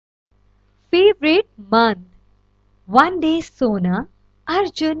favorite month. One day Sona,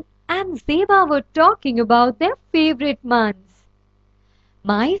 Arjun and Zeba were talking about their favorite months.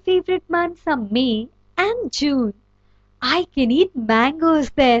 My favorite months are May and June. I can eat mangoes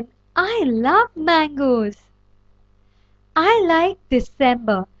then. I love mangoes. I like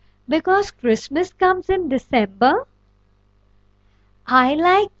December because Christmas comes in December. I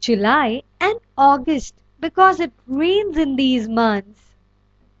like July and August because it rains in these months.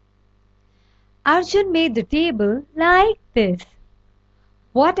 Arjun made the table like this.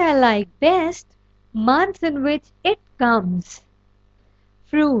 What I like best, months in which it comes.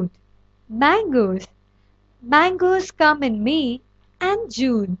 Fruit, mangoes. Mangoes come in May and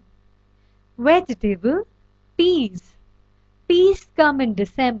June. Vegetable, peas. Peas come in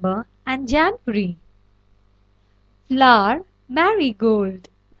December and January. Flower, marigold.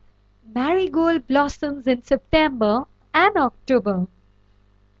 Marigold blossoms in September and October.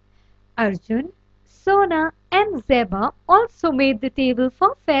 Arjun, Sona and Zeba also made the table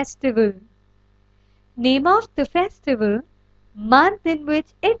for festival. Name of the festival, month in which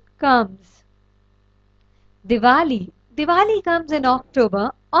it comes. Diwali. Diwali comes in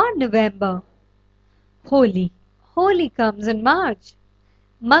October or November. Holi. Holi comes in March.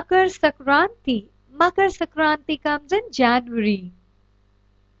 Makar Sankranti. Makar Sankranti comes in January.